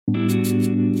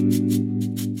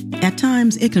At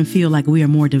times, it can feel like we are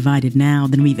more divided now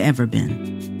than we've ever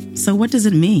been. So what does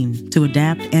it mean to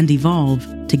adapt and evolve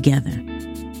together?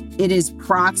 It is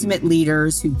proximate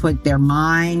leaders who put their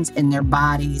minds and their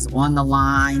bodies on the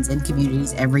lines in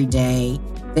communities every day.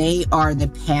 They are the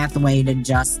pathway to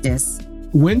justice.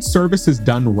 When service is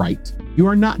done right, you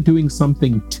are not doing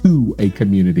something to a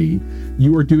community.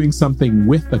 You are doing something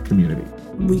with the community.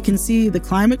 We can see the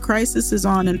climate crisis is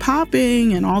on and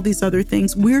popping and all these other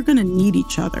things. We're going to need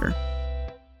each other.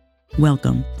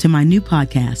 Welcome to my new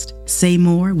podcast, Say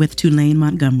More with Tulaine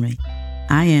Montgomery.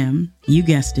 I am, you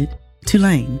guessed it,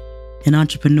 Tulaine, an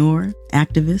entrepreneur,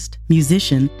 activist,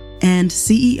 musician, and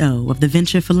CEO of the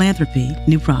venture philanthropy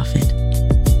New Profit.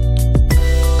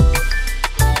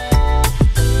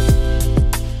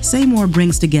 Say More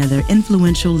brings together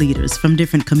influential leaders from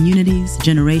different communities,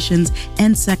 generations,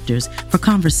 and sectors for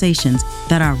conversations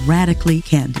that are radically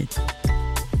candid.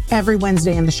 Every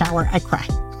Wednesday in the shower, I cry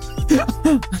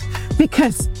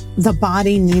because the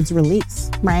body needs release,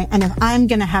 right? And if I'm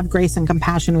going to have grace and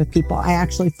compassion with people, I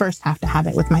actually first have to have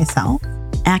it with myself.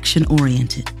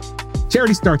 Action-oriented.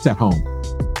 Charity starts at home.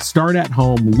 Start at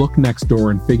home, look next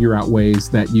door, and figure out ways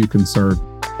that you can serve.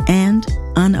 And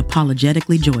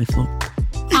unapologetically joyful.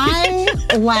 I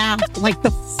laughed like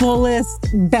the fullest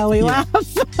belly laugh.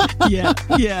 Yeah.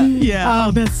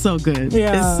 Oh, that's so good.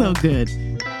 Yeah. It's so good.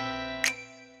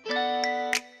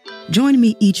 Join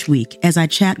me each week as I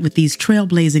chat with these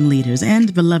trailblazing leaders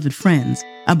and beloved friends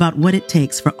about what it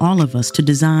takes for all of us to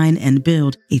design and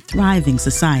build a thriving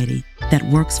society that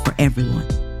works for everyone.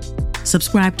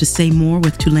 Subscribe to Say More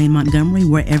with Tulaine Montgomery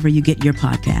wherever you get your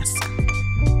podcasts.